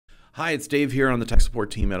Hi, it's Dave here on the tech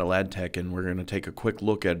support team at Aladtec, and we're going to take a quick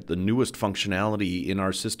look at the newest functionality in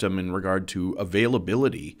our system in regard to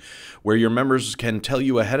availability, where your members can tell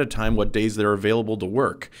you ahead of time what days they're available to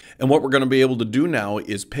work. And what we're going to be able to do now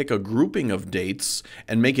is pick a grouping of dates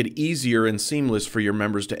and make it easier and seamless for your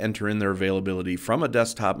members to enter in their availability from a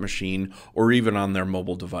desktop machine or even on their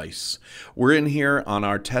mobile device. We're in here on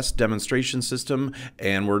our test demonstration system,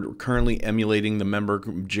 and we're currently emulating the member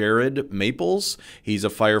Jared Maples. He's a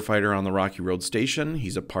firefighter on the Rocky Road Station.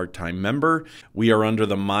 He's a part-time member. We are under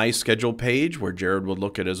the My Schedule page where Jared will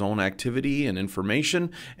look at his own activity and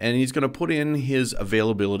information, and he's going to put in his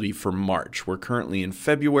availability for March. We're currently in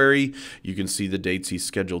February. You can see the dates he's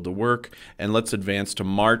scheduled to work, and let's advance to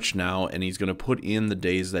March now, and he's going to put in the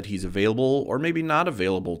days that he's available or maybe not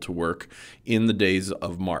available to work in the days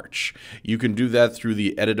of March. You can do that through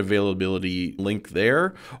the edit availability link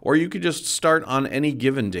there, or you could just start on any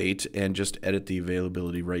given date and just edit the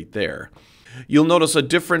availability right there. You'll notice a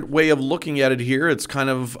different way of looking at it here. It's kind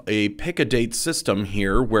of a pick-a-date system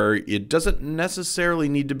here where it doesn't necessarily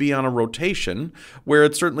need to be on a rotation, where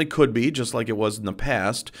it certainly could be, just like it was in the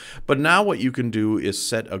past. But now what you can do is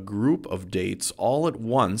set a group of dates all at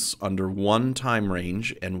once under one time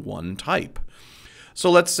range and one type. So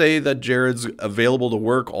let's say that Jared's available to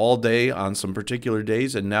work all day on some particular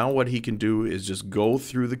days, and now what he can do is just go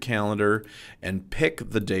through the calendar and pick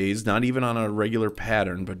the days, not even on a regular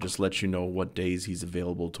pattern, but just let you know what days he's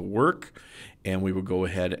available to work, and we will go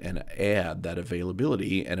ahead and add that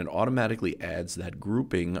availability, and it automatically adds that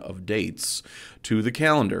grouping of dates to the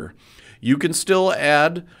calendar. You can still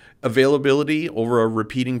add availability over a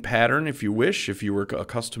repeating pattern if you wish, if you were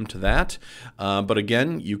accustomed to that. But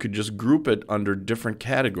again, you could just group it under different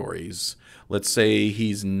categories. Let's say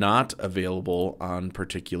he's not available on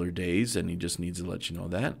particular days and he just needs to let you know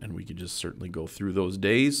that, and we could just certainly go through those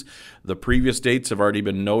days. The previous dates have already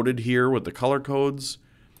been noted here with the color codes,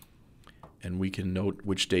 and we can note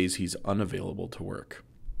which days he's unavailable to work.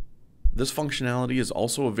 This functionality is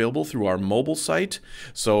also available through our mobile site.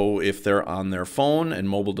 So if they're on their phone and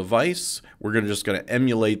mobile device, we're just going to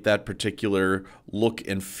emulate that particular look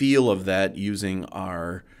and feel of that using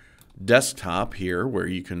our desktop here, where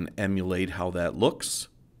you can emulate how that looks.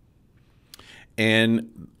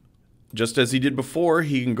 And just as he did before,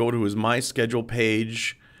 he can go to his My Schedule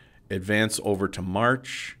page, advance over to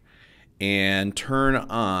March, and turn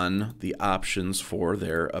on the options for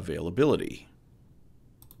their availability.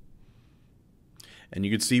 And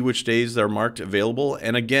you can see which days they're marked available.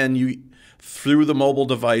 And again, through the mobile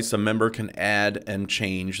device, a member can add and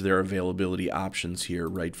change their availability options here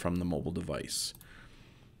right from the mobile device.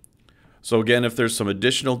 So again, if there's some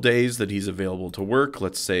additional days that he's available to work,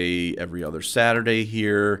 let's say every other Saturday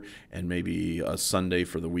here, and maybe a Sunday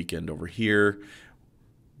for the weekend over here,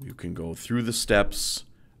 you can go through the steps.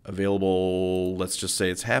 Available, let's just say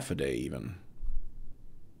it's half a day even.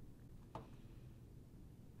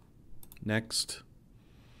 Next.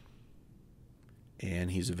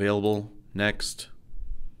 And he's available. Next.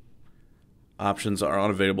 Options are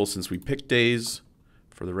unavailable since we picked days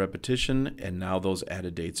for the repetition, and now those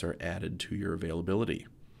added dates are added to your availability.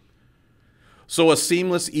 So a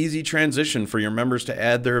seamless, easy transition for your members to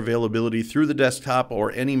add their availability through the desktop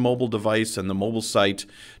or any mobile device and the mobile site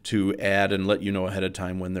to add and let you know ahead of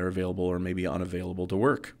time when they're available or maybe unavailable to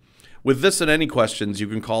work. With this and any questions, you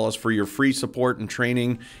can call us for your free support and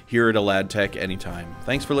training here at Aladtec anytime.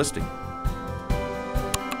 Thanks for listening.